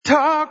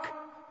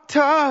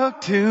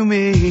Talk to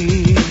me.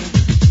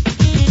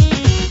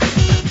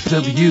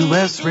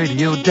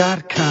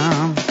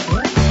 WSRadio.com.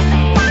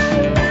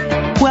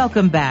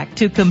 Welcome back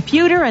to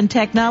Computer and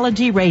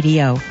Technology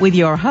Radio with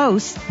your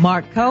hosts,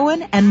 Mark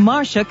Cohen and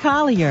Marcia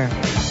Collier.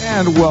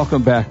 And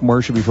welcome back,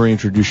 Marcia. Before I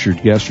introduce your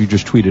guest, you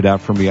just tweeted out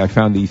for me, I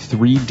found the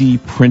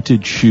 3D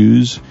printed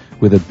shoes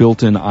with a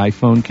built-in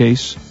iPhone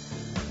case.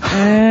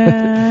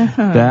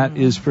 That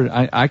is pretty,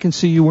 I can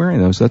see you wearing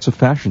those. That's a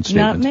fashion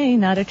statement. Not me,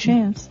 not a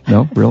chance.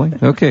 No, really?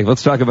 Okay,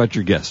 let's talk about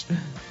your guest.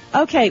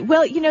 Okay,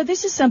 well,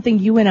 this is something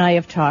you and I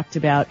have talked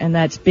about, and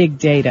that's big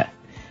data.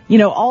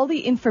 All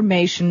the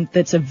information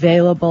that's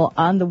available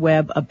on the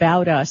web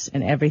about us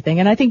and everything.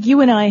 And I think you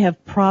and I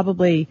have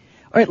probably,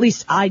 or at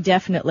least I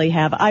definitely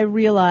have, I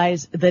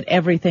realize that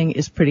everything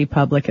is pretty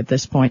public at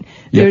this point.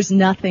 Yep. There's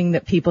nothing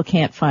that people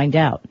can't find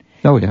out.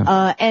 Oh,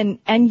 yeah.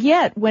 And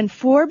yet, when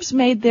Forbes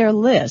made their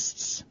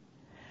lists,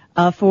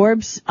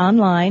 Forbes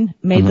Online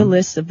made the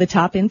lists of the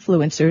top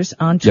influencers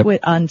on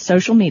on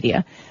social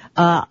media.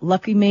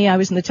 Lucky me, I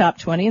was in the top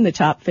 20 and the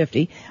top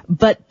 50.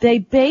 But they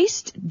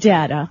based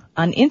data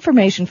on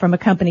information from a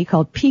company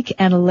called Peak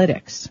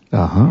Analytics.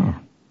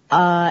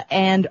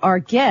 And our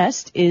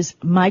guest is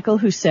Michael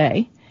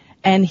Hussey,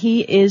 and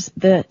he is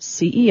the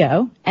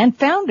CEO and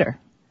founder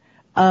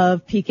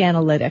of Peak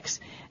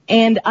Analytics.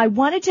 And I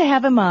wanted to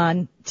have him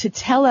on to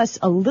tell us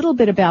a little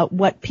bit about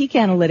what Peak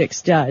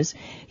Analytics does.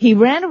 He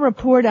ran a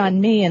report on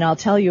me, and I'll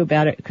tell you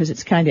about it because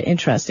it's kind of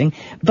interesting.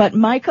 But,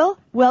 Michael,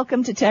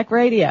 welcome to Tech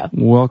Radio.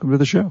 Welcome to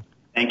the show.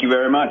 Thank you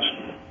very much.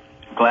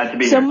 Glad to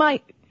be here. So,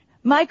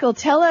 Michael,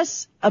 tell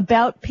us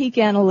about Peak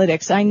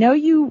Analytics. I know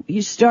you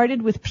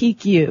started with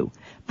Peak U,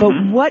 but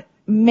what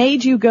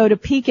made you go to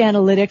Peak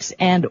Analytics,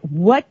 and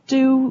what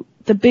do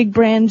the big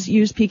brands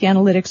use Peak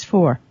Analytics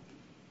for?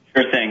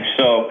 Sure thing.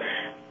 So,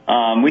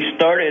 we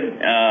started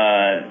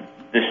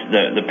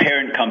the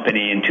parent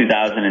company in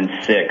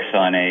 2006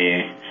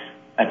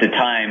 at the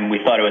time we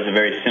thought it was a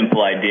very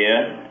simple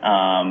idea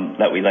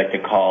that we like to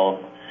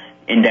call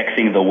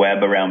indexing the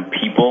web around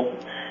people.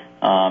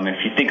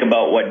 If you think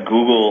about what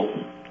Google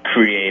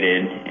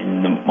created,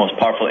 in the most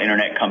powerful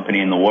internet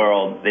company in the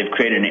world, they've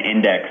created an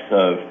index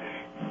of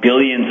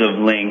billions of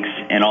links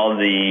and all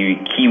the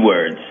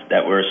keywords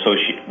that are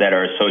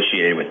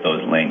associated with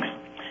those links.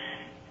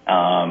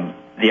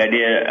 The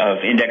idea of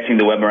indexing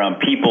the web around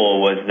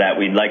people was that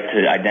we'd like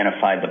to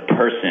identify the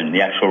person,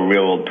 the actual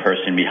real-world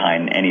person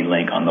behind any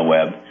link on the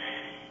web.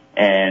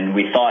 And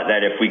we thought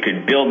that if we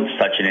could build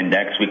such an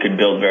index, we could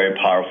build very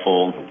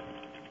powerful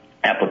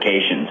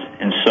applications.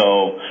 And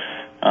so,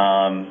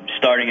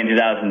 starting in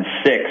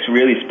 2006,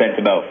 really spent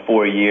about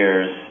 4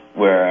 years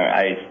where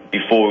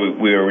before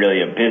we were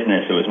really a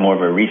business, it was more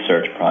of a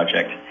research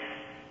project,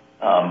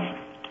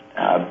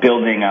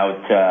 building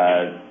out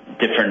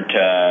different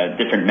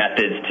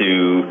methods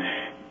to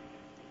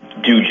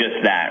do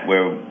just that.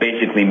 We're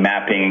basically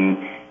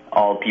mapping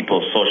all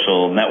people's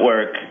social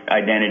network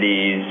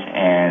identities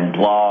and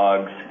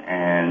blogs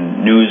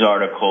and news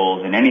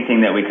articles and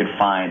anything that we could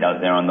find out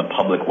there on the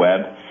public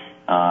web.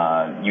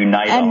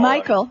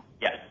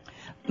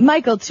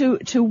 Michael,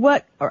 to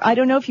what, or I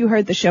don't know if you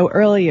heard the show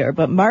earlier,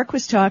 but Mark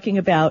was talking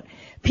about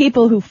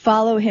people who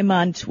follow him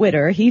on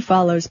Twitter. He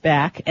follows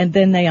back, and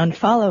then they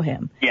unfollow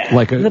him. Yeah.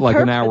 Like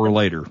an hour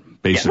later,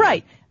 basically.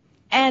 Right.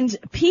 And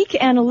Peak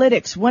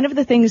Analytics, one of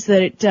the things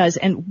that it does,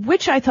 and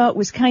which I thought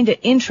was kind of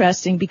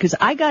interesting because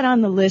I got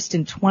on the list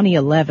in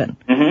 2011,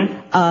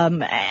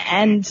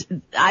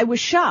 and I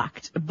was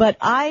shocked. But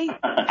I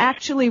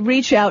actually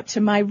reach out to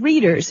my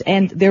readers,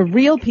 and they're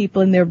real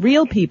people, and they're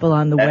real people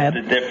on the web.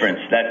 That's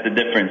the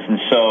difference. And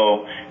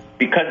so,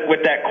 because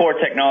with that core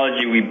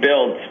technology we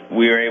built,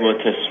 we were able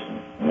to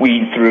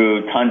weed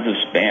through tons of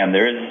spam.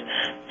 There is,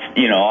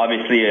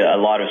 obviously a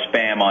lot of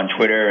spam on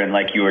Twitter, and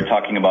like you were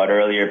talking about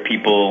earlier,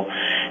 people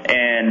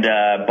and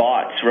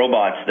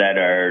robots that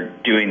are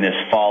doing this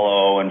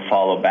follow and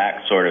follow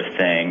back sort of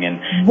thing.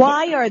 And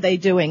why are they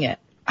doing it?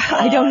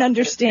 I don't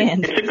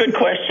understand. It's a good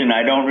question.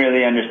 I don't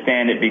really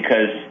understand it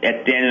because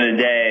at the end of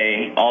the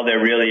day, all they're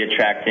really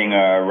attracting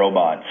are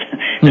robots.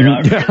 They're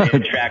not really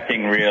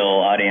attracting real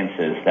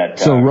audiences.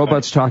 So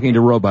robots talking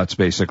to robots,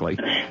 basically.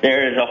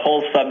 There is a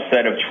whole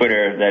subset of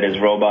Twitter that is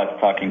robots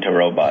talking to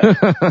robots.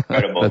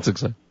 Incredible. That's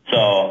exciting.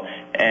 So,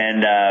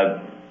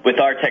 with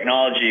our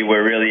technology,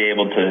 we're really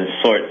able to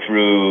sort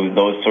through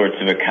those sorts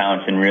of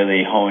accounts and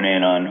really hone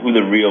in on who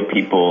the real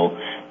people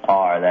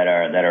are that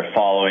are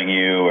following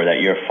you or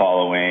that you're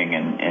following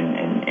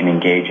and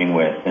engaging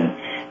with.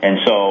 And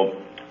so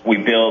we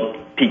built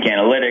Peak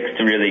Analytics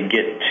to really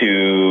get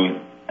to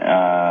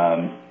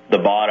the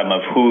bottom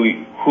of who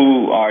is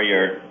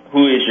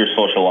your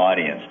social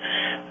audience.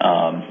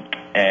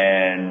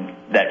 And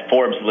that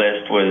Forbes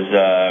list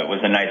was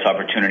a nice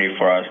opportunity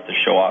for us to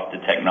show off the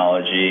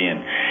technology,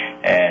 and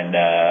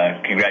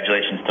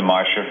congratulations to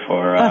Marcia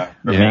for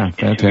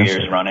making it 2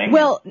 years running.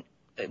 Well,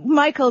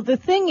 Michael, the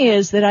thing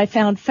is that I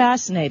found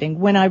fascinating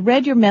when I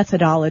read your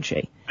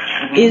methodology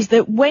is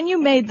that when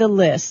you made the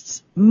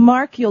lists,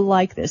 Mark, you'll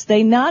like this,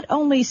 they not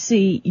only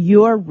see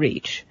your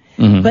reach,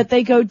 but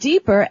they go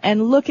deeper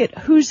and look at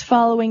who's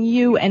following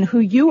you and who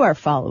you are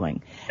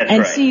following,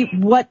 and see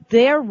what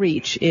their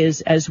reach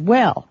is as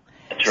well.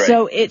 That's right.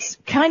 So it's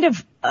kind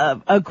of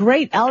a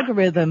great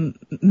algorithm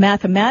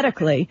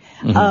mathematically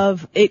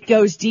of it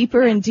goes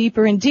deeper and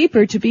deeper and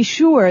deeper to be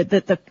sure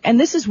that and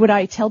this is what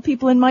I tell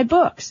people in my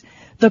books,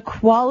 the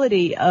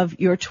quality of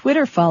your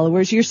Twitter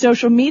followers, your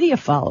social media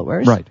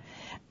followers,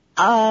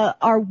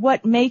 are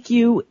what make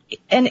you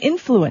an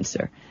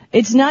influencer.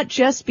 It's not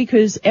just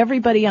because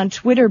everybody on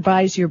Twitter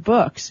buys your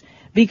books,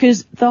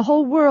 because the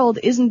whole world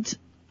isn't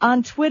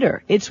on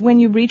Twitter. It's when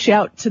you reach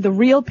out to the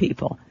real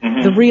people,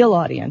 the real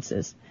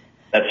audiences.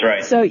 That's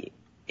right. So,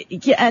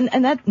 yeah,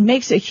 and that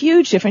makes a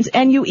huge difference.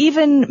 And you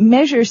even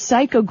measure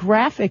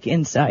psychographic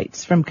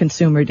insights from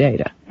consumer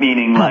data.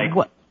 Meaning,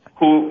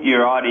 who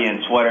your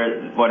audience, what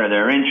are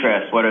their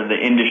interests, what are the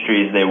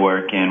industries they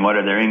work in, what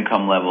are their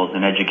income levels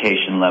and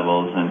education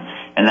levels,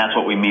 and that's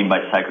what we mean by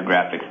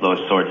psychographics, those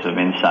sorts of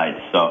insights.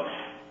 So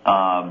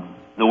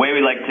the way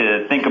we like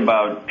to think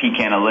about peak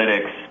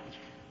analytics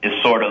is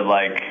sort of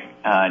like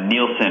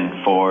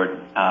Nielsen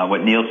for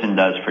what Nielsen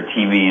does for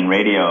TV and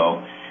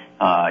radio.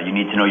 You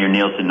need to know your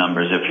Nielsen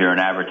numbers if you're an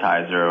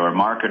advertiser or a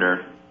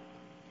marketer,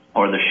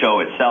 or the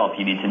show itself.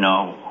 You need to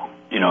know,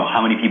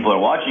 how many people are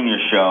watching your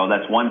show.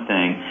 That's one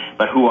thing,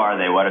 but who are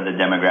they? What are the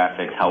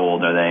demographics? How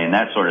old are they? And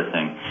that sort of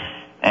thing.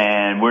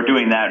 And we're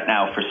doing that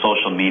now for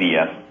social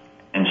media.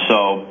 And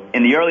so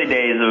in the early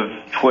days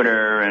of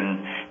Twitter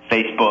and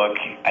Facebook,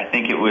 I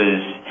think it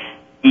was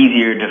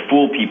easier to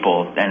fool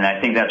people, and I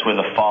think that's where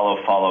the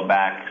follow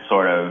back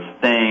sort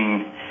of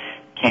thing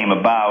came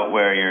about,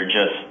 where you're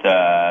just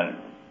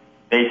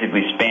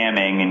basically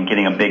spamming and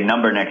getting a big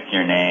number next to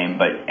your name,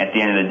 but at the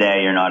end of the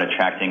day, you're not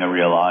attracting a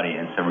real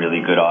audience, a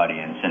really good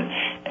audience.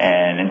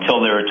 And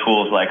until there were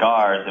tools like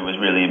ours, it was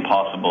really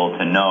impossible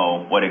to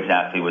know what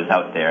exactly was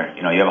out there.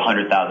 You have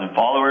 100,000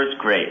 followers,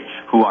 great.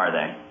 Who are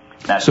they?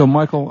 So,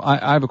 Michael,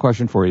 I have a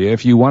question for you.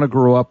 If you want to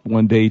grow up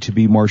one day to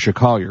be Marcia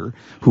Collier,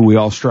 who we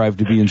all strive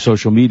to be in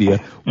social media,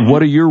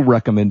 what are your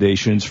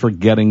recommendations for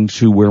getting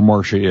to where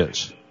Marcia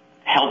is?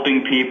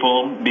 Helping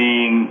people,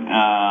 being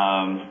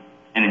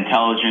an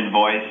intelligent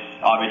voice,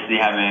 obviously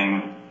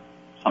having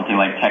something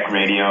like tech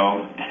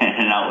radio,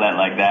 an outlet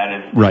like that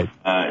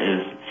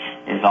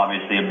is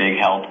obviously a big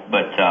help.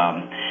 But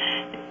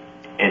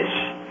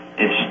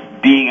it's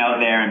being out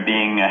there and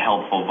being a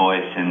helpful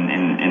voice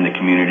in the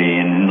community.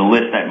 And the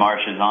list that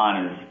Marcia's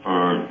on is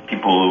for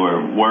people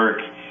who work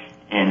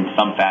in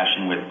some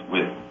fashion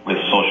with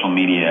social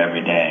media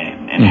every day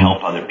and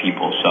help other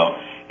people. So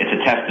it's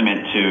a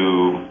testament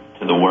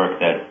to the work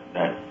that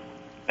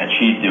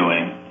she's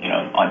doing,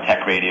 on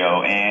tech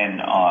radio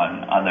and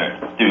on other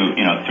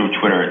through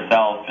Twitter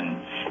itself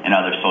and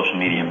other social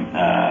media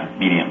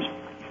mediums.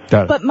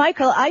 But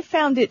Michael, I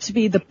found it to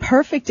be the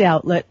perfect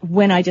outlet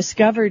when I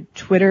discovered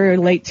Twitter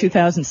late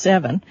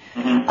 2007,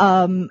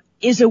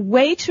 is a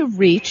way to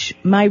reach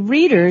my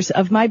readers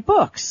of my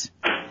books.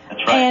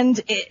 That's right.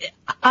 And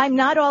I'm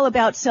not all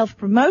about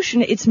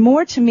self-promotion. It's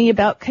more to me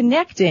about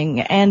connecting,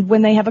 and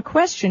when they have a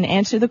question,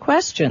 answer the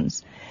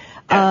questions.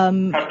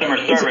 Customer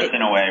service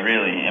in a way,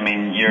 really. I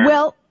mean, you're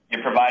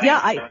providing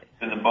service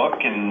to the book,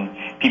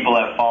 and people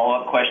have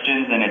follow-up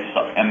questions, and it's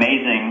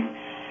amazing.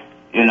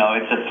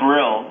 It's a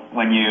thrill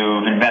when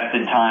you've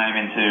invested time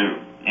into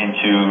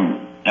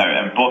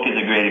a book is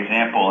a great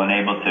example, and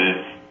able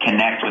to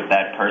connect with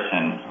that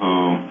person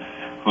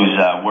whose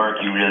work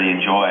you really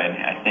enjoyed.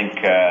 I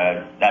think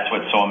that's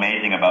what's so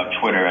amazing about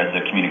Twitter as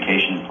a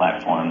communication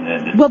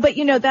platform. Well, but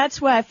that's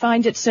why I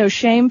find it so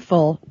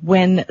shameful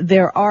when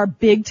there are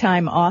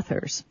big-time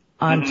authors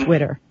on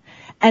Twitter,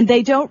 and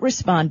they don't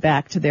respond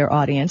back to their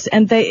audience,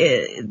 and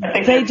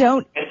they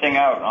don't. Missing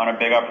out on a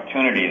big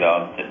opportunity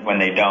though when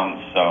they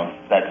don't. So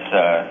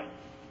that's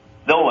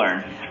they'll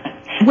learn.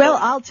 Well,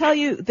 I'll tell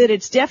you that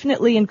it's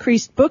definitely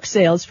increased book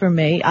sales for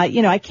me.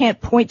 I can't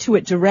point to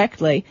it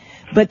directly,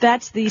 but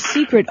that's the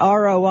secret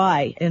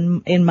ROI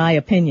in my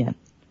opinion.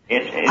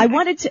 I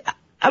wanted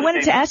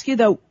to ask you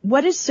though,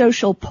 what is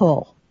social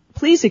pull?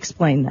 Please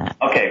explain that.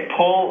 Okay,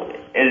 pull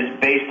is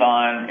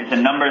it's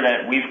a number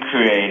that we've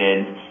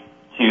created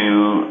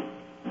to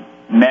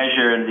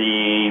measure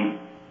the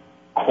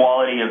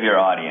quality of your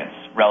audience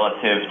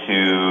relative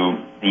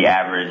to the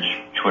average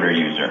Twitter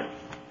user.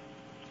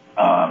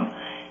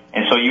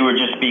 And so you were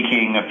just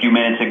speaking a few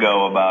minutes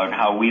ago about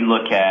how we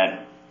look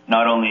at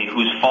not only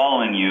who's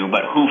following you,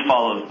 but who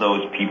follows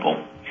those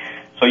people.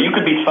 So you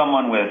could be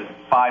someone with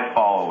 5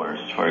 followers,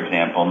 for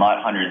example,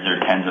 not hundreds or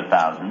tens of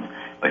thousands.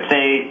 But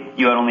say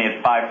you only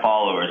had 5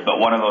 followers, but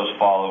one of those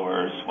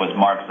followers was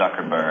Mark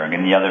Zuckerberg,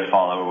 and the other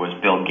follower was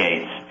Bill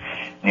Gates,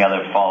 and the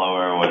other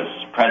follower was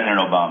President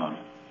Obama.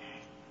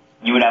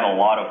 You would have a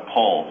lot of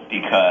pull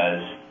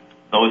because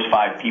those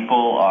 5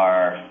 people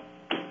are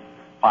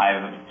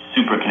 5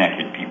 super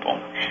connected people.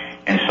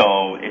 And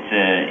so it's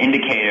an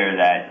indicator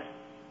that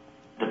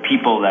the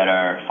people that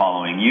are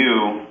following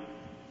you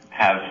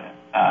have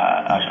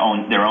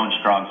their own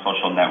strong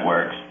social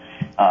networks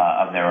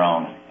of their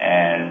own.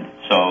 And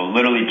so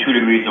literally 2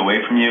 degrees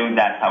away from you,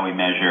 that's how we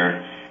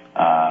measure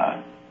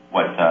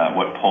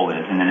what pull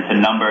is, and then it's a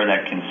number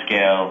that can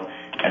scale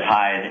as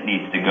high as it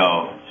needs to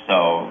go.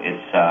 So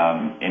it's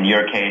in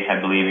your case, I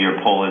believe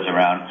your pull is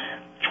around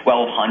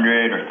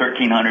 1,200 or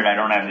 1,300. I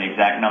don't have the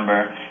exact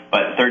number,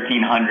 but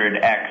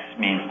 1,300x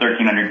means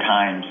 1,300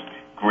 times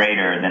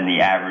greater than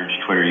the average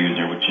Twitter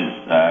user, which is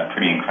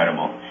pretty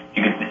incredible.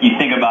 You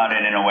think about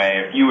it in a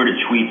way, if you were to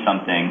tweet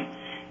something,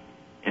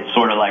 it's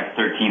sort of like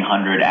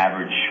 1,300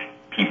 average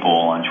people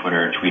on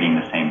Twitter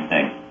tweeting the same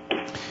thing.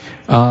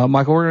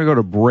 Michael, we're going to go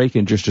to break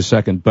in just a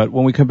second, but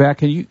when we come back,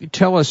 can you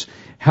tell us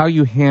how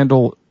you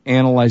handle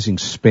analyzing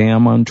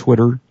spam on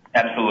Twitter?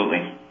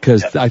 Absolutely.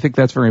 Because Yep. I think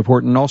that's very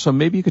important. And also,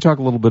 maybe you could talk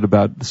a little bit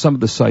about some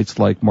of the sites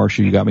like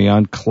Marcia, you got me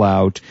on,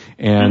 Clout,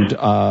 and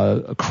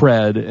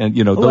Cred, and,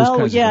 those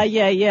kinds of things.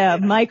 Yeah.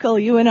 Michael,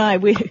 you and I,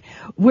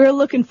 we're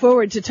looking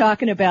forward to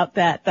talking about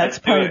that. That's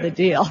part of the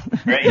deal.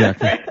 Great. Yeah.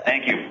 Great.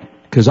 Thank you.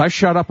 Because I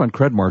shut up on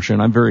Cred, Marcia,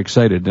 and I'm very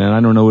excited, and I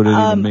don't know what it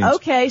even means.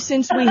 Okay,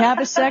 since we have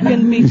a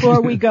second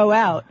before we go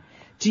out,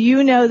 do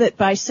you know that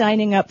by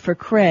signing up for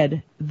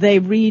Cred, they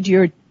read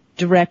your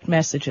direct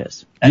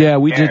messages? Yeah,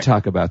 we did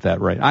talk about that,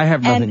 right. I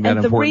have nothing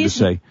that important to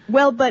say.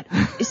 Well, but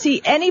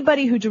see,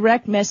 anybody who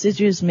direct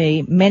messages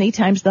me, many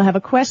times they'll have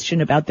a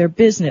question about their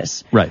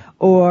business. Right.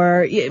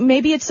 Or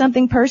maybe it's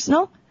something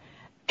personal.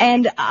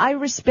 And I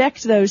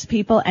respect those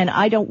people, and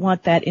I don't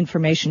want that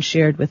information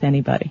shared with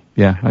anybody.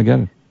 Yeah, I get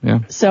it.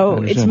 Yeah.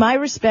 So it's my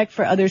respect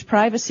for others'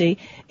 privacy.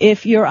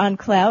 If you're on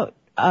Clout,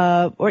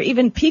 or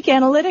even Peak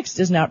Analytics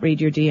does not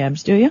read your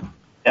DMs, do you?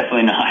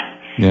 Definitely not.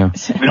 Yeah.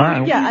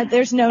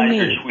 There's no need.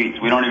 Your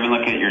tweets. We don't even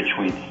look at your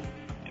tweets.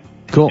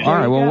 Cool. All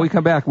right. Well, when we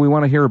come back, we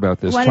want to hear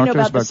about this. Talk to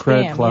us about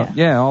Cred, spam, Clout.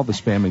 Yeah, all the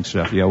spamming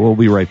stuff. Yeah, we'll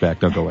be right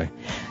back. Don't go away.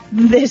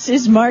 This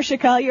is Marcia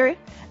Collier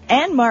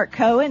and Mark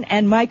Cohen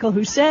and Michael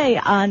Hussey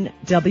on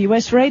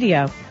WS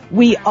Radio.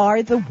 We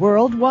are the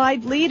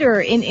worldwide leader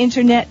in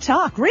Internet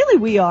talk. Really,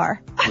 we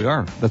are. We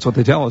are. That's what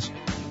they tell us.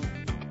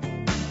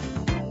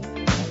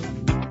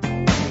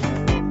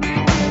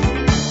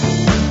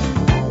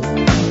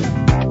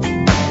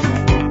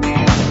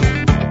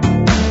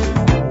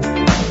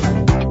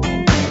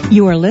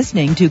 You are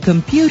listening to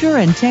Computer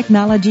and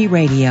Technology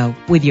Radio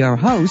with your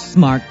hosts,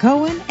 Mark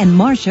Cohen and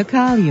Marcia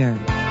Collier.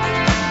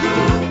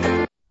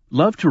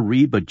 Love to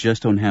read but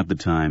just don't have the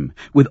time?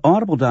 With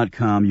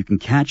Audible.com, you can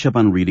catch up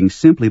on reading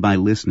simply by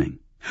listening.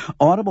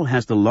 Audible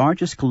has the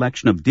largest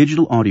collection of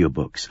digital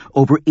audiobooks,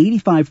 over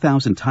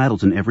 85,000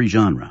 titles in every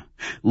genre.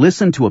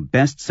 Listen to a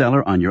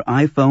bestseller on your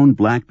iPhone,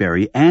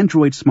 BlackBerry,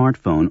 Android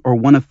smartphone, or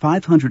one of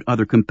 500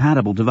 other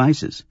compatible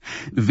devices.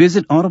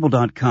 Visit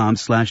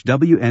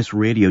audible.com/WS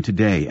Radio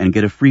today and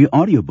get a free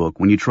audiobook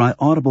when you try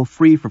Audible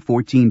free for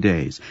 14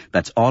 days.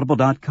 That's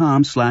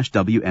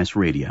audible.com/WS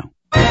Radio.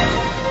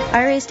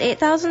 I raised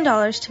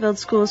 $8,000 to build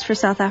schools for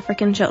South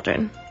African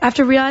children.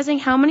 After realizing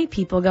how many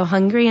people go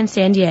hungry in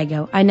San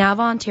Diego, I now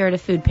volunteer at a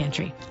food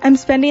pantry. I'm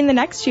spending the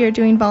next year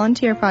doing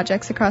volunteer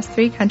projects across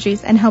 3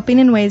 countries and helping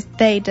in ways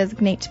they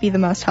designate to be the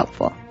most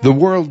helpful. The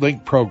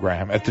WorldLink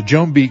program at the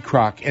Joan B.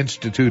 Kroc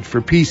Institute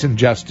for Peace and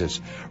Justice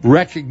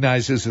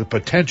recognizes the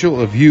potential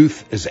of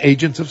youth as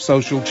agents of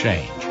social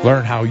change.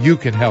 Learn how you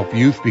can help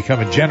youth become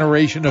a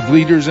generation of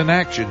leaders in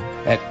action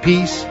at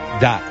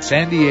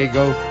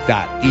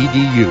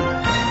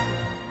peace.sandiego.edu.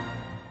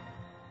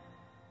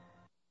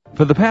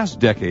 For the past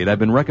decade, I've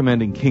been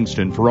recommending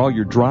Kingston for all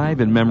your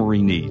drive and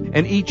memory need,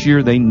 and each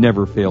year they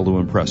never fail to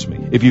impress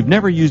me. If you've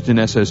never used an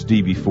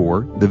SSD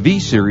before, the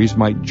V-Series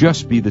might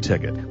just be the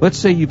ticket. Let's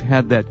say you've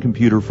had that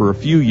computer for a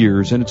few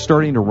years and it's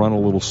starting to run a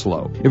little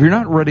slow. If you're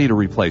not ready to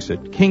replace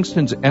it,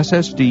 Kingston's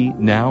SSD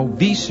Now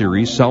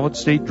V-Series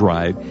solid-state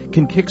drive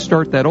can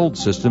kickstart that old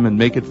system and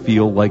make it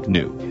feel like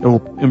new.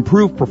 It'll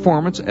improve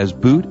performance as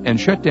boot and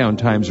shutdown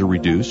times are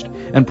reduced,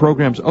 and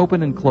programs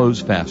open and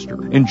close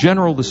faster. In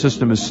general, the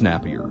system is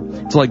snappier.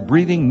 It's like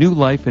breathing new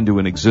life into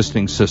an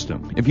existing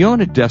system. If you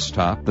own a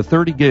desktop, the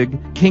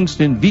 30-gig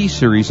Kingston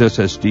V-Series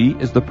SSD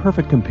is the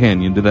perfect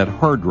companion to that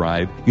hard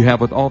drive you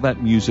have with all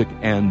that music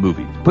and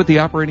movies. Put the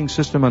operating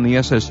system on the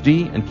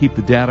SSD and keep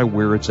the data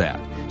where it's at.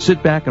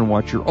 Sit back and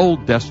watch your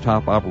old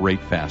desktop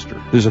operate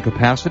faster. There's a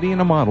capacity and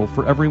a model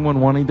for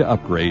everyone wanting to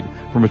upgrade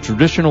from a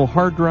traditional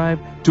hard drive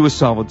to a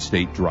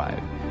solid-state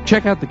drive.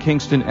 Check out the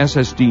Kingston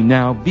SSD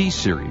Now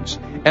V-Series.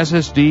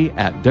 SSD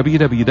at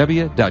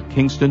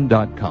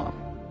www.kingston.com.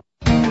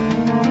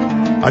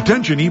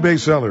 Attention eBay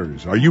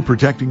sellers. Are you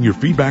protecting your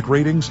feedback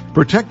ratings?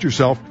 Protect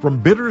yourself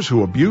from bidders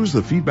who abuse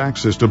the feedback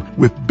system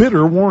with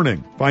Bidder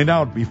Warning. Find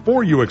out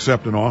before you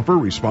accept an offer,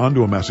 respond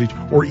to a message,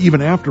 or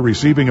even after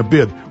receiving a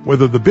bid,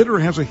 whether the bidder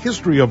has a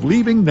history of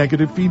leaving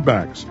negative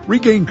feedbacks.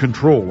 Regain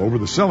control over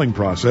the selling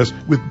process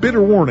with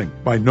Bidder Warning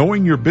by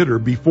knowing your bidder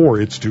before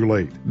it's too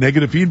late.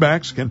 Negative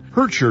feedbacks can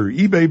hurt your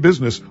eBay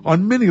business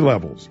on many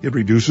levels. It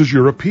reduces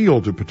your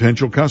appeal to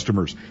potential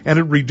customers, and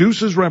it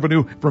reduces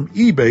revenue from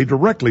eBay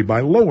directly by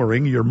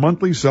lowering your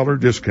monthly seller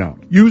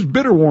discount. Use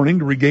Bitter Warning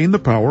to regain the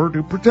power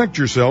to protect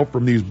yourself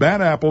from these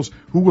bad apples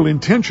who will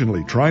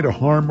intentionally try to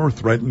harm or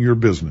threaten your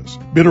business.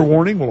 Bitter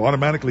Warning will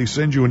automatically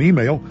send you an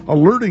email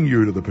alerting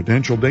you to the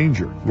potential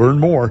danger. Learn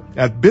more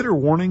at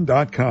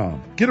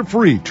bitterwarning.com. Get a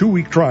free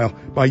 2-week trial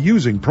by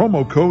using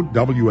promo code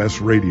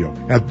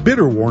WSRadio at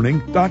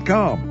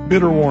bitterwarning.com.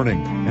 Bitter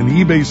Warning, an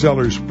eBay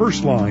seller's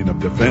first line of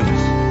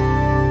defense.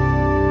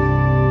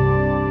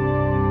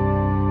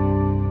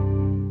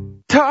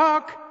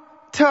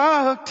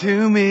 Talk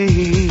to me.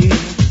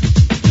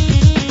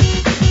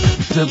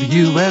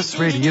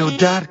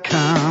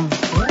 WSRadio.com.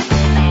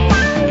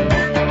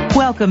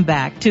 Welcome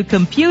back to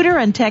Computer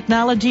and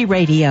Technology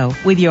Radio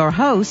with your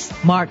hosts,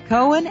 Mark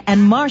Cohen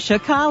and Marcia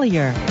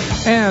Collier.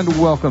 And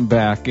welcome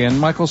back.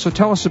 And Michael, so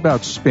tell us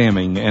about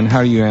spamming and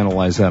how you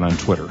analyze that on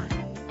Twitter.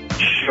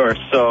 Sure.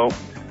 So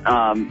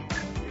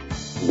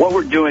what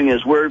we're doing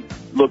is we're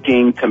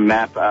looking to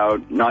map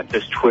out not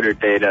just Twitter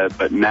data,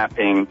 but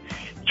mapping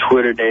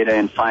Twitter data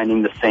and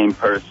finding the same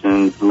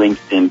person's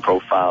LinkedIn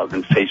profiles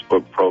and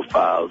Facebook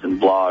profiles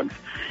and blogs.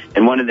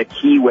 And one of the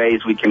key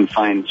ways we can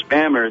find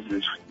spammers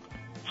is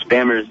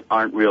spammers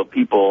aren't real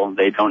people.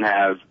 They don't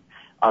have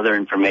other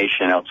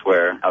information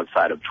elsewhere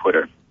outside of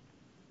Twitter.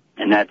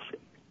 And that's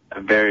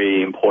a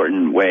very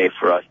important way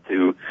for us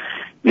to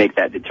make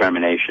that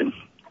determination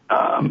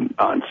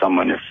on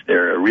someone, if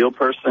they're a real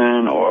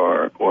person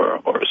or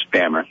a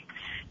spammer.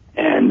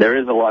 And there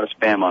is a lot of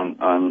spam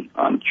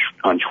on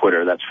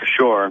Twitter, that's for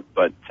sure.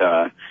 But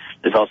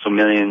there's also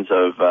millions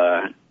of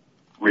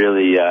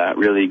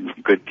really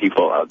good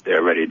people out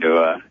there ready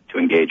to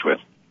engage with.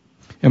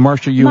 And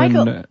Marcia, you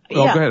Michael, go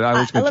ahead. I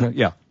was going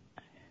to.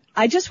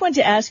 I just want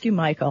to ask you,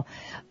 Michael,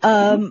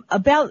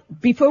 about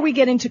before we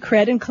get into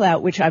cred and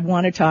clout, which I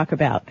want to talk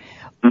about,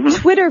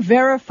 Twitter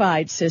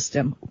verified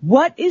system.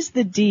 What is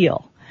the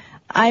deal?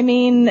 I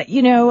mean,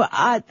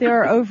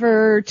 there are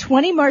over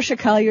 20 Marcia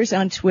Colliers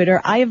on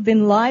Twitter. I have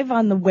been live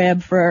on the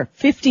web for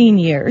 15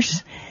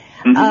 years.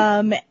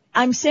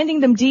 I'm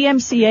sending them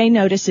DMCA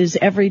notices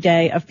every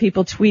day of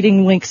people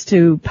tweeting links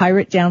to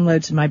pirate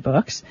downloads of my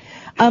books.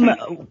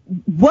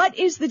 What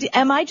is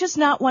am I just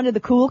not one of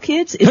the cool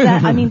kids? Is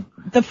that, I mean,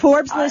 the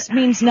Forbes list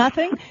means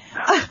nothing?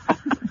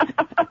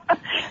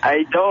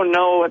 I don't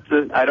know what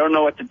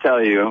to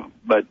tell you,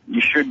 but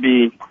you should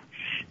be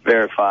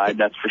verified,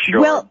 that's for sure.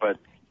 Well,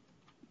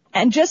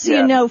 and just so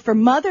you know, for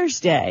Mother's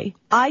Day,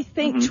 I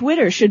think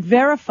Twitter should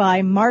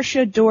verify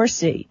Marcia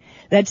Dorsey.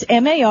 That's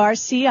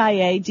MarciaDorsey,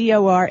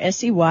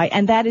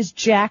 and that is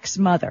Jack's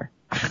mother.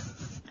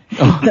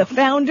 The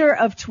founder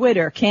of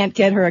Twitter can't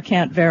get her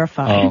account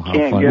verified. She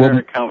can't get her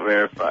account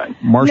verified.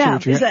 Marcia,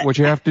 what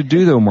you have to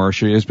do, though,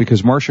 Marcia, is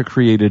because Marcia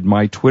created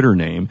my Twitter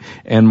name,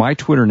 and my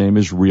Twitter name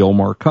is Real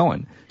Mark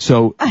Cohen.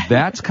 So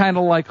that's kind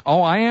of like,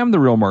 I am the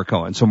real Mark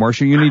Cohen. So,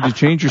 Marcia, you need to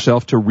change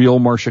yourself to Real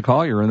Marcia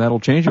Collier, and that'll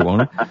change it,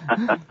 won't it?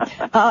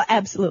 Oh,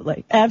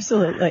 absolutely.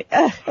 Absolutely.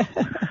 Well,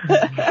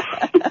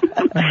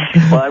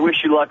 I wish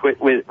you luck with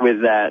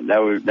that.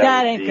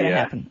 That ain't going to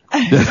happen.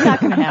 It's not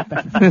going to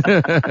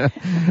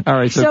happen. All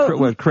right. So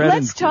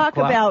let's talk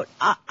about,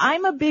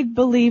 I'm a big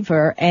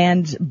believer,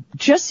 and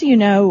just so you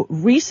know,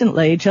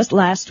 recently, just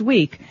last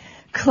week,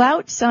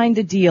 Clout signed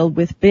a deal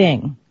with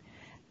Bing.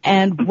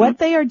 And what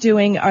they are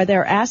doing are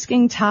they're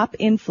asking top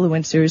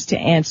influencers to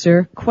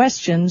answer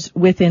questions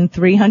within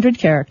 300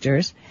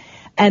 characters.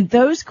 And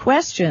those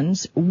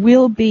questions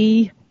will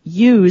be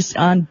used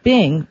on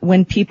Bing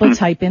when people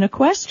type in a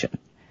question.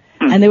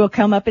 And they will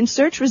come up in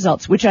search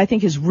results, which I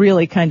think is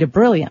really kind of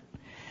brilliant.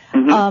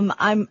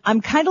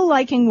 I'm kind of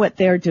liking what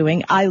they're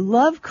doing. I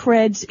love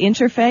Cred's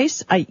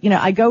interface.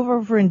 I go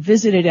over and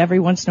visit it every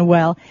once in a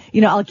while.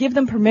 I'll give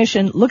them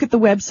permission, look at the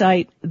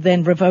website,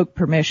 then revoke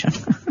permission.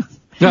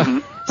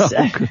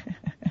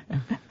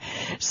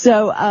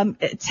 So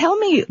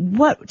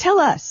tell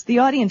us, the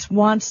audience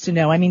wants to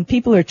know. I mean,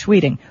 people are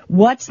tweeting.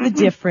 What's the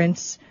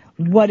difference?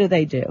 What do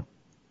they do?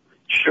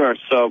 Sure.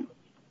 So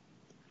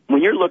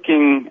when you're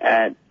looking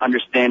at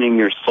understanding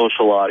your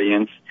social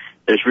audience,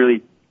 there's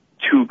really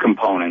two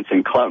components,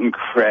 and Clout and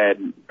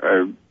Cred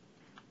are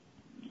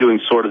doing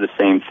sort of the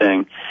same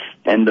thing.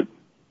 And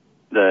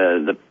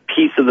the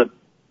piece of the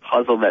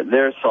puzzle that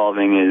they're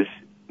solving is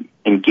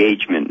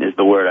engagement, is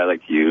the word I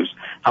like to use.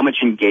 How much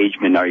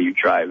engagement are you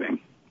driving?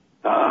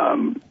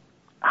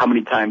 How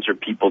many times are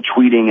people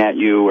tweeting at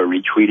you or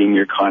retweeting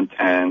your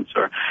content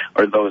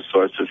or those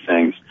sorts of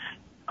things?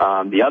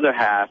 The other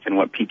half, and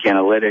what Peak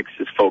Analytics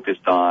is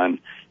focused on,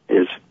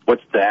 is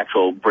what's the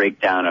actual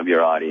breakdown of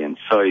your audience.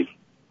 So,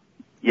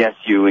 yes,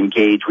 you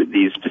engage with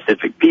these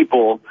specific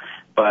people,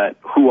 but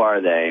who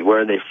are they?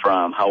 Where are they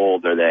from? How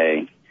old are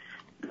they?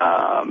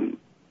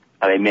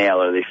 Are they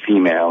male? Are they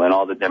female? And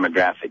all the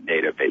demographic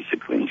data,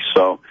 basically.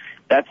 So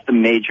that's the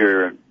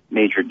major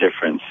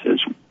difference. Is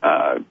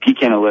Peak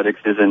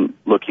Analytics isn't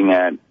looking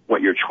at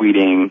what you're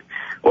tweeting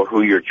or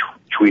who you're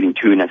tweeting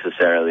to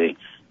necessarily,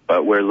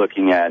 but we're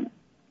looking at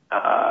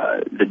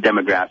the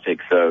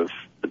demographics of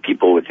the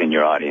people within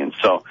your audience.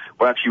 So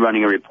we're actually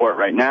running a report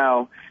right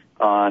now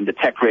on the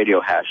Tech Radio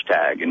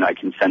hashtag, and I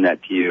can send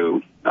that to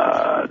you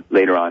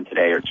later on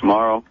today or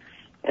tomorrow.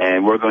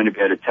 And we're going to be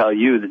able to tell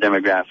you the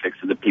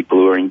demographics of the people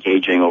who are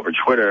engaging over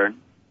Twitter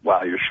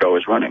while your show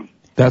is running.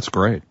 That's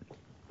great.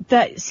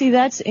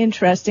 That's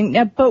interesting.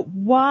 Now, but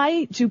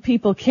why do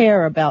people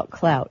care about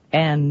clout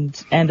and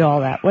all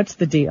that? What's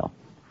the deal?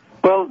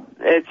 Well,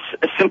 it's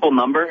a simple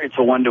number. It's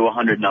a 1 to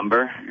 100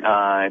 number.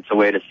 It's a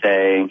way to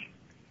say,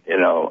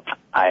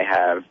 I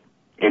have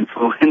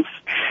influence.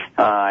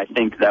 I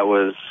think that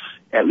was,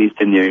 at least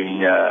in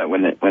the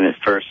when it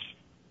first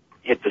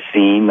hit the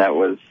scene, that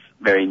was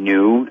very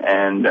new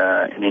and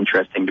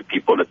interesting to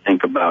people to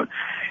think about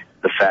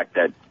the fact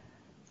that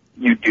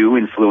you do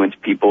influence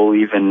people,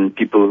 even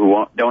people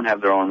who don't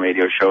have their own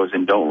radio shows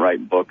and don't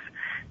write books.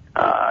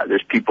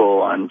 There's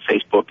people on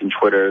Facebook and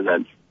Twitter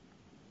that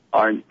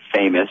aren't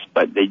famous,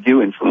 but they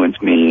do influence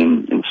me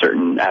in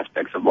certain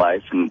aspects of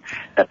life, and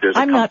that there's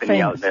a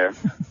company out there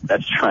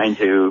that's trying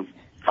to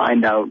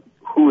find out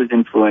who is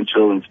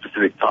influential in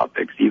specific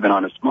topics, even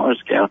on a smaller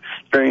scale.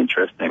 It's very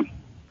interesting.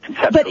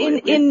 But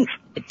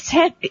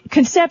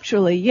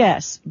conceptually,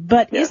 yes.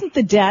 But isn't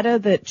the data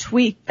that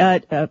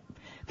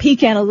Peak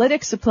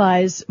Analytics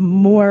supplies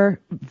more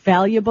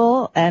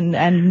valuable,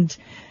 and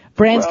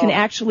brands can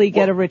actually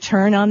get a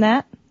return on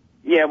that?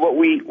 Yeah, what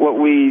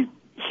we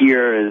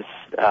hear is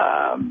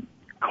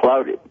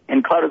cloud,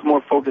 and cloud is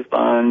more focused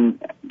on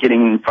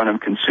getting in front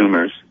of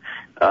consumers.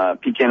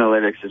 Peak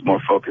Analytics is more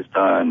focused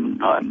on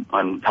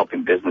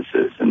helping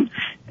businesses, and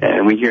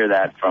we hear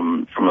that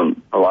from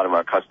a lot of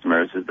our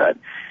customers, is that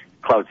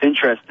cloud's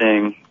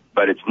interesting,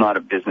 but it's not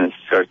a business,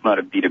 or it's not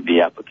a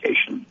B2B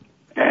application.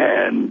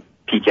 And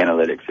Peak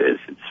Analytics is.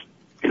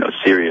 It's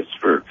serious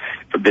for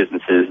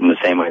businesses in the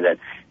same way that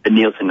the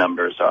Nielsen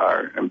numbers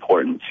are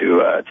important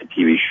to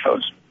TV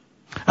shows.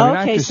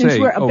 Okay, since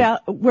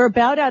we're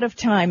about out of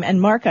time, and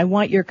Mark, I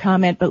want your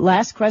comment, but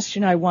last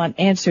question I want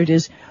answered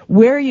is,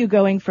 where are you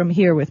going from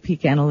here with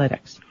Peak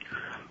Analytics?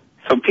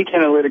 So Peak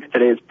Analytics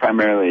today is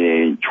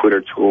primarily a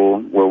Twitter tool.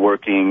 We're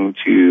working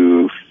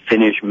to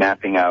finish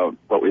mapping out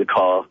what we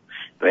call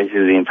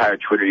basically the entire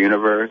Twitter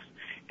universe,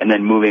 and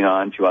then moving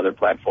on to other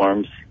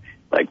platforms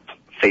like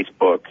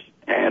Facebook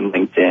and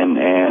LinkedIn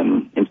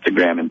and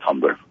Instagram and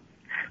Tumblr,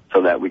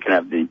 so that we can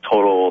have the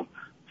total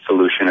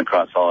solution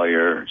across all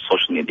your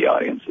social media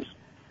audiences.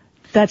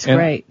 That's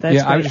great.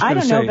 That's great. I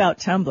don't know about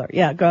Tumblr.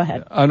 Yeah, go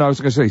ahead. No, I was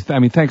going to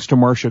say, thanks to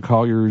Marcia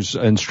Collier's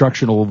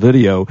instructional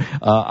video,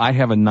 I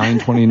have a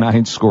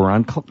 929 score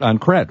on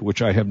Cred,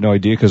 which I have no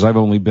idea because I've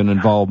only been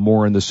involved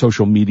more in the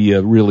social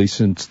media really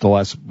since the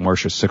last,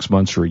 Marcia, 6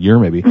 months or a year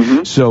maybe.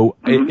 Mm-hmm. So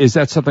is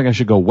that something I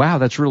should go, wow,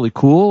 that's really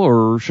cool,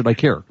 or should I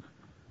care?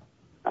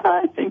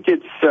 I think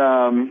it's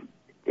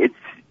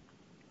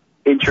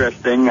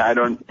interesting. I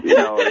don't, but,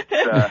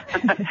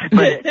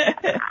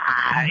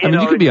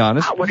 you can be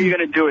honest. What are you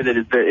going to do with it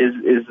is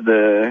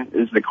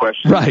the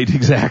question. Right,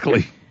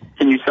 exactly.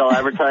 Can you sell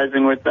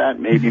advertising with that?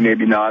 Maybe,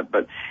 maybe not.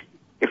 But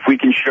if we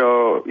can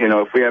show,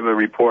 if we have a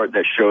report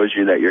that shows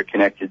you that you're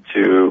connected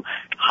to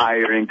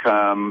higher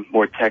income,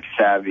 more tech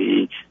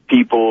savvy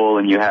people,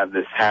 and you have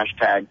this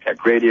hashtag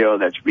Tech Radio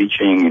that's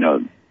reaching,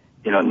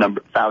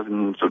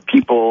 thousands of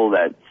people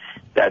that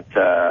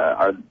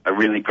are a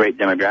really great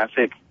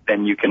demographic,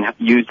 then you can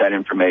use that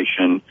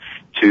information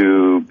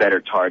to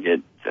better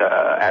target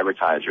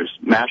advertisers.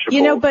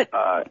 Mashable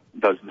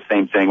does the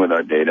same thing with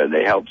our data.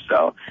 They help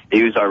sell. They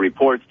use our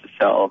reports to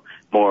sell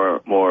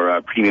more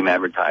premium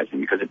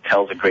advertising because it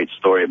tells a great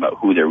story about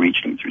who they're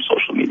reaching through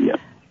social media.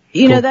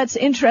 That's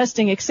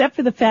interesting, except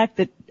for the fact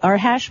that our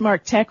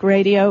Hashmark Tech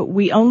Radio,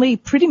 we only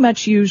pretty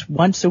much use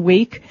once a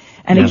week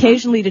and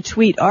occasionally to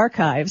tweet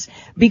archives,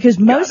 because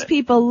most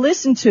people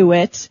listen to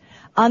it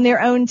on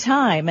their own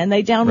time, and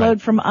they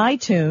download from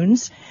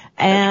iTunes,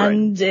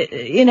 and,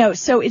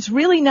 so it's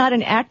really not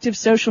an active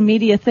social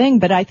media thing,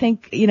 but I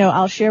think,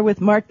 I'll share with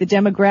Mark the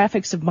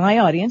demographics of my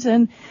audience,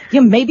 and,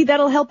 maybe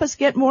that'll help us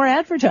get more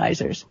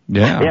advertisers.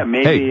 Yeah,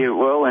 maybe it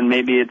will, and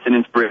maybe it's an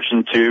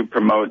inspiration to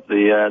promote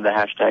the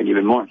hashtag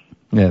even more.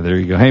 Yeah, there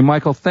you go. Hey,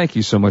 Michael, thank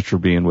you so much for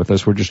being with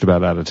us. We're just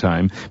about out of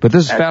time, but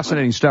this is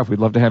fascinating stuff. We'd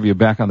love to have you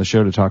back on the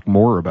show to talk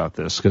more about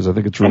this, because I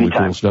think it's really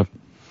cool stuff.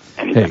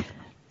 Anytime. Hey,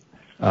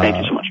 thank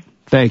you so much.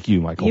 Thank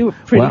you, Michael. You were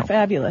pretty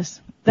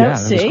fabulous. That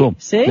was cool.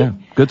 See? Yeah,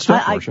 good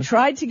stuff, I Marcia.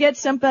 tried to get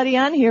somebody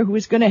on here who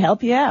was going to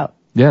help you out.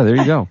 Yeah, there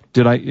you go.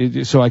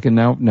 So I can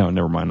now, no,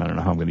 never mind. I don't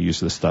know how I'm going to use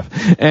this stuff.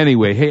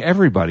 Anyway, hey,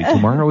 everybody,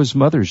 tomorrow is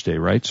Mother's Day,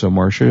 right? So,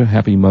 Marcia,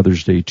 happy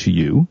Mother's Day to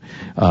you.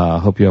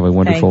 Hope you have a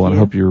wonderful, and I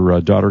hope your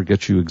daughter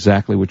gets you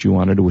exactly what you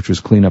wanted, which was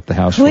clean up the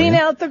house. Clean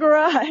out the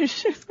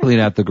garage. Clean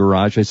out the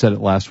garage. I said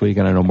it last week,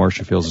 and I know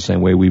Marcia feels the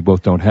same way. We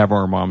both don't have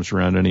our moms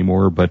around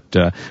anymore, but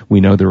we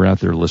know they're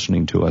out there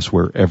listening to us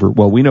wherever.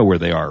 Well, we know where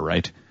they are,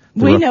 right?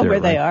 We know where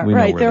they are,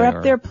 right? They're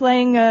up there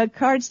playing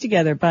cards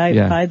together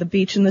by the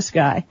beach in the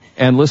sky.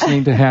 And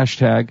listening to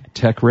hashtag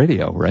Tech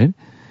Radio, right?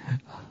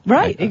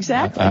 Right,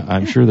 exactly.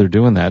 I'm sure they're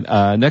doing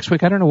that. Next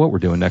week, I don't know what we're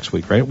doing next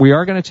week, right? We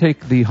are going to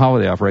take the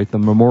holiday off, right? The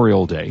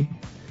Memorial Day.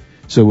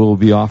 So we'll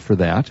be off for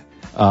that.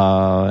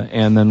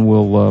 And then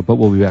we'll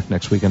be back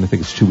next weekend. I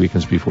think it's 2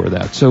 weekends before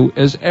that. So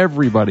as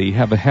everybody,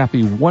 have a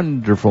happy,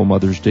 wonderful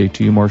Mother's Day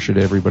to you, Marcia,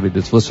 to everybody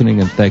that's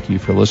listening, and thank you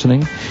for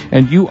listening.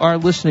 And you are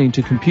listening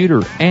to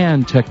Computer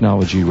and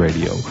Technology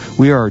Radio.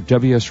 We are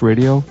WS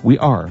Radio. We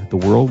are the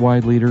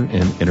worldwide leader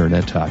in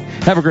Internet talk.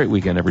 Have a great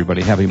weekend,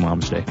 everybody. Happy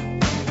Mom's Day.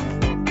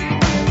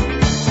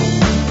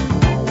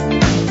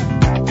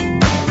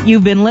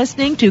 You've been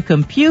listening to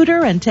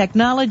Computer and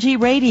Technology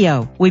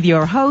Radio with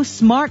your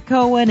hosts Mark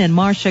Cohen and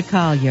Marcia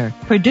Collier.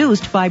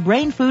 Produced by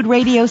Brain Food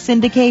Radio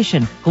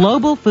Syndication,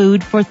 global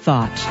food for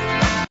thought.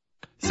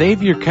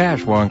 Save your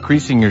cash while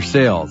increasing your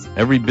sales.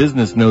 Every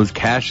business knows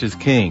cash is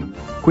king.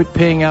 Quit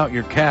paying out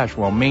your cash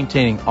while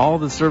maintaining all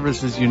the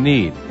services you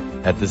need.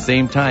 At the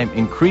same time,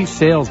 increase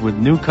sales with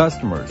new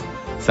customers.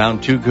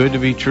 Sound too good to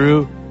be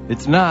true?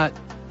 It's not.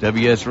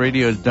 WS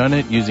Radio has done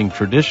it using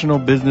traditional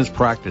business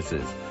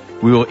practices.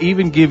 We will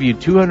even give you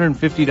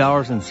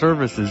 $250 in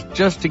services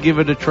just to give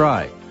it a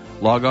try.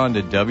 Log on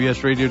to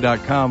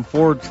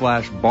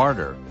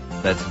WSRadio.com/barter.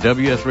 That's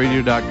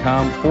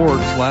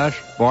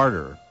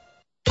WSRadio.com/barter.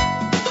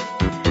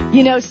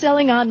 You know,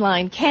 selling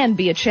online can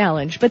be a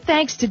challenge, but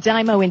thanks to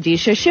Dymo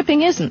Indicia,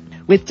 shipping isn't.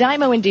 With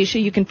Dymo Indicia,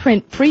 you can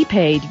print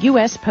prepaid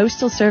U.S.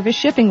 Postal Service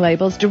shipping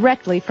labels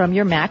directly from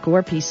your Mac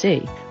or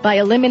PC. By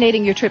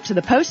eliminating your trip to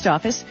the post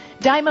office,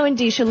 Dymo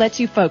Indicia lets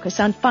you focus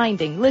on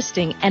finding,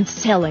 listing, and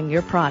selling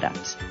your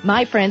products.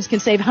 My friends can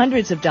save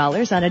hundreds of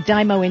dollars on a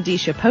Dymo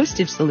Indicia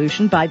postage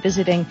solution by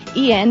visiting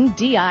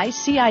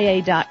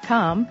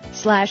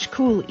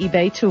endicia.com/cool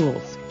eBay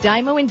tools.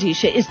 Dymo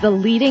Indicia is the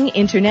leading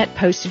internet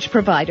postage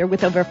provider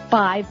with over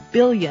 $5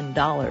 billion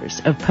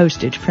of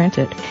postage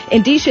printed.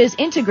 Indicia is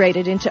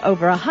integrated into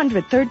over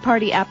 100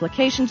 third-party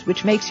applications,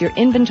 which makes your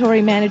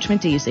inventory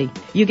management easy.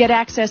 You get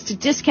access to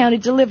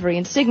discounted delivery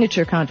and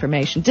signature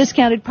confirmation,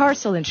 discounted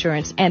parcel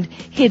insurance, and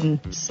hidden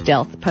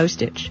stealth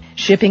postage.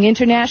 Shipping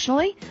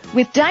internationally?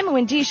 With Dymo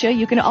Indicia,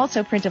 you can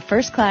also print a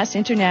first-class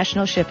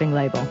international shipping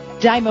label.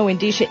 Dymo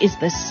Indicia is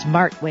the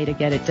smart way to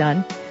get it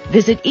done.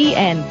 Visit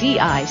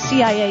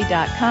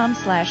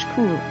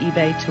endicia.com/cool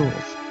eBay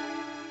tools.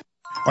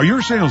 Are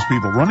your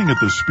salespeople running at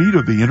the speed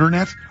of the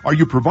Internet? Are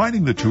you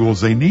providing the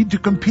tools they need to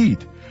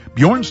compete?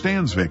 Bjorn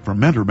Stansvik from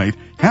MentorMate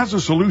has a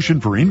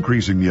solution for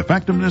increasing the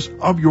effectiveness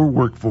of your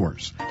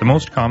workforce. The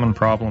most common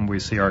problem we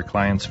see our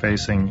clients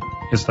facing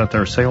is that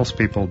their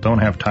salespeople don't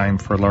have time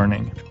for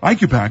learning.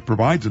 IQPAC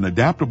provides an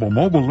adaptable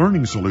mobile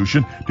learning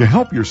solution to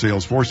help your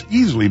sales force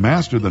easily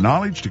master the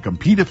knowledge to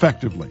compete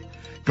effectively.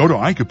 Go to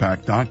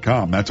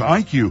IQPAC.com. That's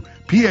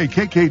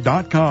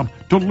IQPAKK.com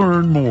to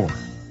learn more.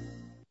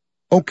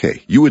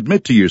 Okay, you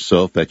admit to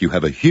yourself that you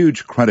have a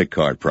huge credit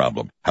card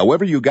problem.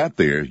 However you got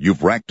there,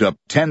 you've racked up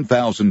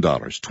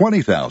 $10,000,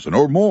 $20,000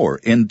 or more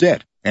in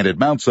debt. And it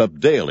mounts up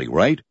daily,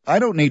 right? I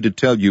don't need to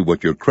tell you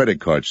what your credit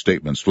card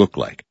statements look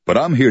like, but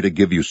I'm here to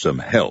give you some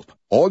help.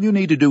 All you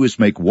need to do is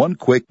make one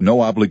quick,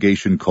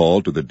 no-obligation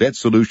call to the Debt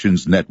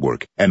Solutions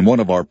Network, and one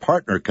of our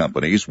partner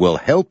companies will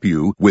help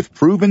you with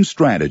proven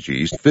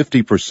strategies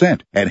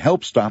 50% and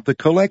help stop the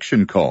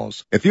collection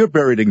calls. If you're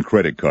buried in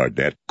credit card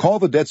debt, call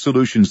the Debt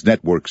Solutions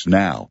Networks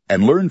now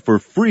and learn for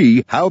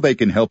free how they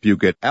can help you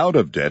get out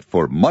of debt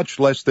for much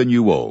less than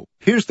you owe.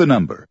 Here's the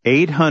number.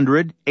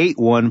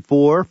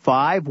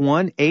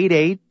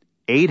 800-814-5188.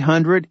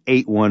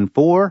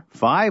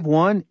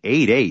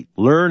 800-814-5188.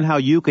 Learn how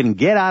you can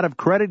get out of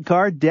credit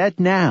card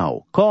debt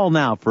now. Call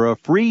now for a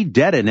free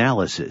debt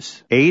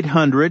analysis.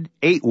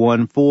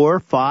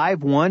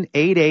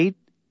 800-814-5188.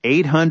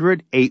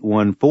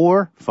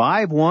 800-814-5188.